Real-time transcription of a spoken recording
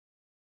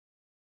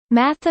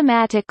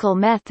Mathematical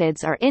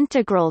methods are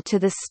integral to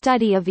the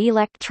study of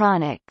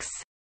electronics.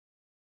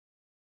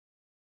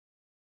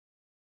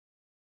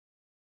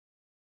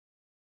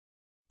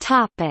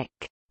 Topic: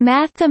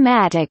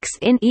 Mathematics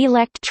in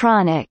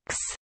electronics.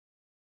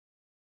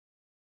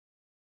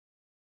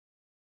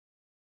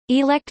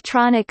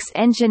 Electronics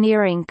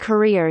engineering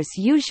careers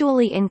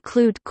usually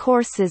include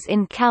courses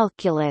in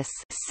calculus,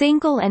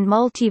 single and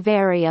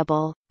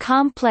multivariable,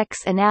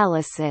 complex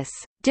analysis,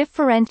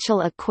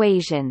 differential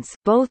equations,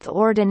 both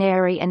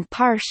ordinary and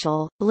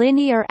partial,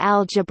 linear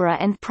algebra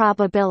and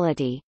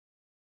probability.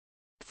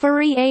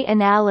 Fourier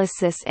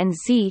analysis and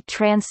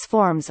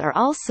Z-transforms are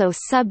also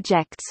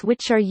subjects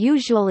which are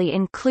usually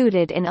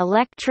included in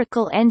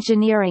electrical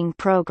engineering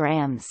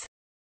programs.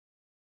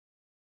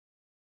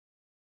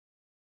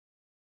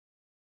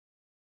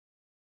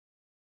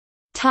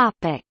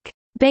 Topic: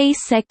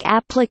 Basic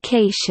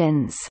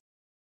applications.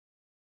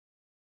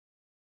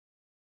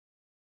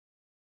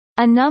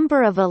 A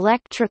number of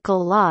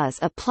electrical laws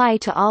apply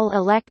to all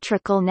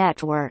electrical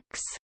networks.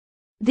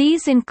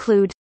 These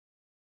include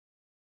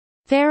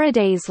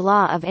Faraday's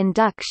law of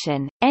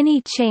induction.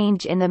 Any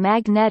change in the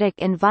magnetic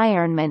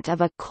environment of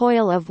a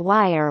coil of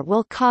wire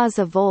will cause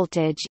a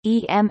voltage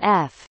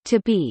 (EMF) to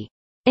be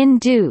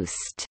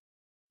induced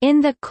in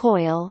the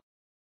coil.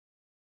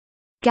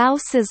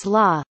 Gauss's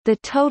law, the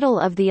total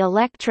of the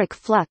electric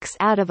flux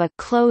out of a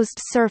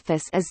closed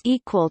surface is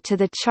equal to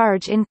the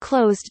charge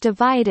enclosed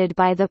divided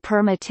by the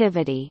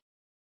permittivity.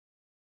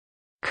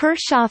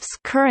 Kirchhoff's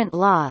current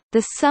law,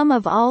 the sum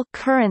of all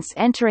currents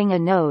entering a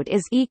node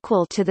is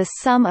equal to the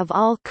sum of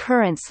all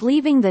currents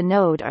leaving the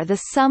node, or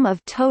the sum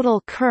of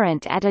total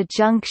current at a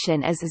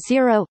junction is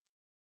zero.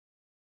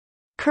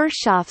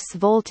 Kirchhoff's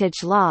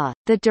voltage law,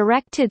 the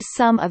directed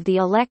sum of the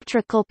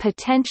electrical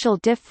potential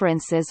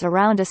differences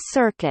around a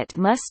circuit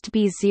must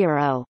be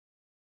zero.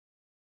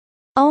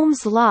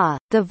 Ohm's law,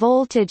 the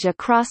voltage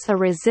across a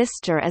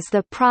resistor is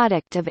the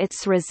product of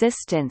its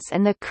resistance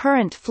and the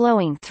current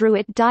flowing through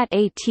it. At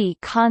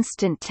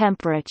constant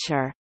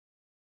temperature.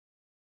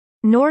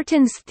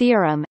 Norton's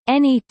theorem,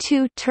 any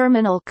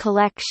two-terminal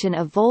collection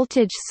of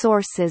voltage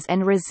sources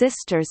and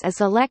resistors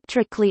is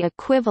electrically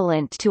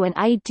equivalent to an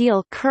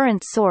ideal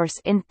current source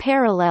in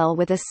parallel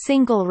with a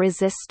single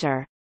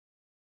resistor.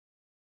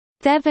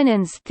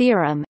 Thevenin's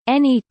theorem,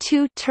 any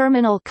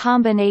two-terminal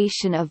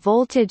combination of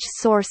voltage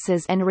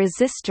sources and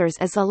resistors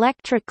is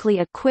electrically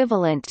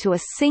equivalent to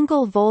a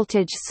single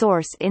voltage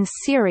source in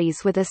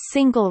series with a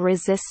single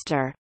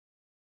resistor.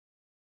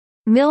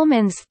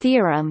 Millman's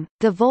theorem,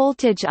 the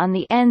voltage on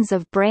the ends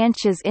of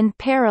branches in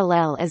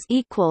parallel is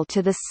equal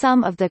to the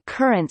sum of the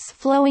currents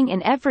flowing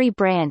in every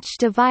branch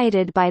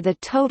divided by the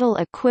total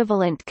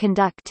equivalent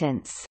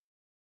conductance.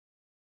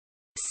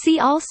 See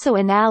also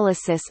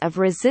analysis of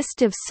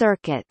resistive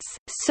circuits.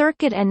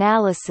 Circuit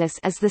analysis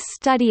is the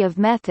study of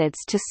methods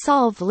to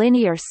solve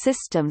linear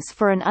systems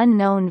for an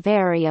unknown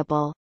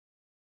variable.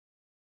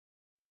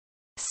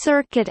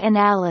 Circuit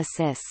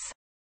analysis.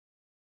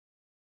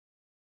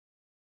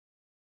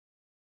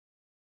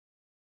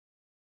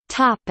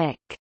 Topic: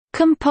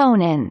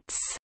 Components.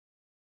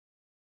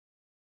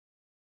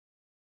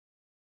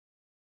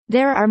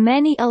 There are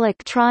many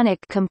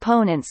electronic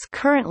components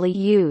currently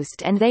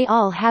used, and they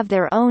all have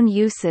their own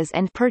uses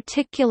and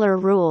particular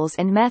rules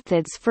and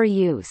methods for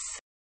use.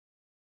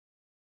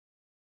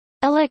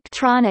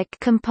 Electronic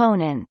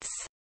components.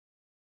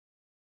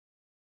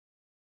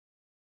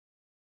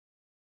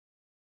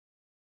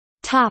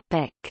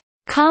 Topic: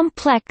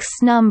 Complex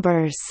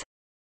numbers.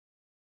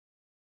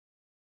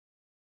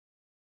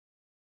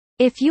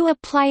 If you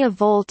apply a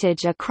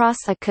voltage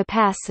across a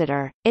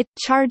capacitor, it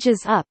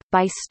charges up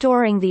by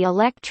storing the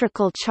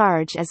electrical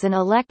charge as an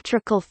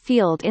electrical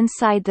field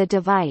inside the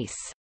device.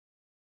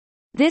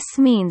 This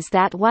means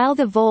that while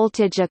the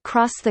voltage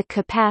across the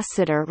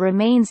capacitor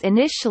remains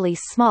initially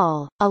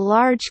small, a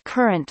large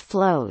current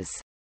flows.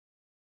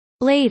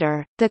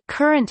 Later, the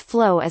current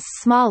flow is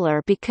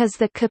smaller because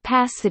the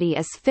capacity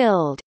is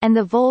filled, and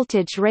the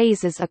voltage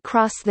raises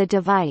across the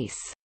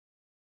device.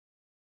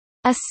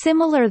 A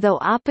similar though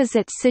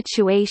opposite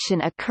situation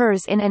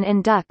occurs in an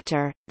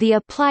inductor. The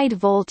applied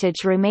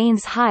voltage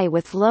remains high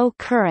with low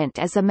current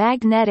as a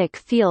magnetic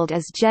field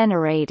is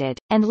generated,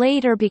 and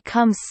later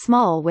becomes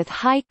small with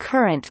high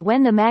current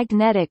when the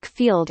magnetic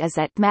field is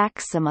at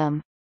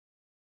maximum.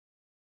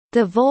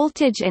 The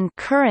voltage and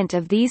current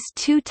of these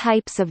two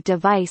types of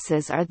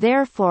devices are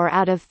therefore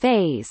out of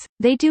phase,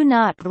 they do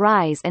not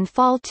rise and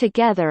fall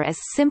together as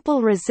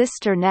simple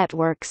resistor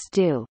networks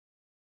do.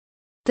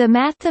 The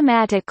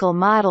mathematical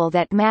model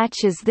that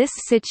matches this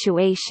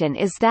situation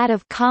is that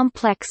of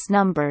complex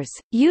numbers,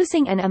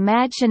 using an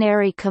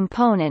imaginary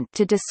component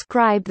to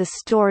describe the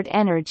stored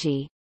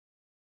energy.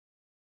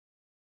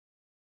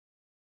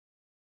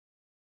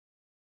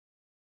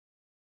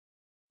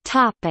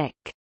 Topic: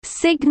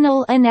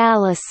 Signal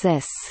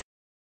analysis.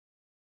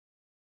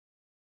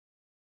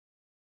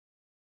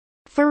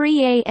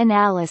 Fourier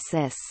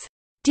analysis.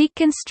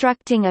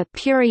 Deconstructing a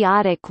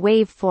periodic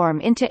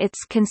waveform into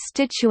its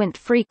constituent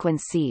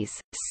frequencies.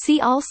 See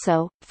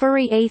also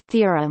Fourier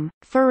theorem,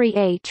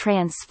 Fourier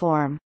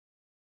transform.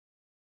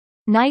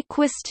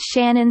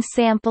 Nyquist-Shannon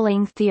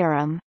sampling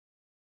theorem.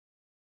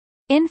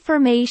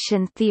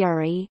 Information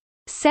theory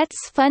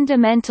sets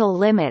fundamental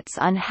limits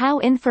on how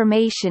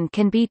information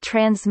can be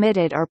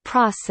transmitted or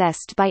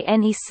processed by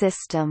any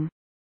system.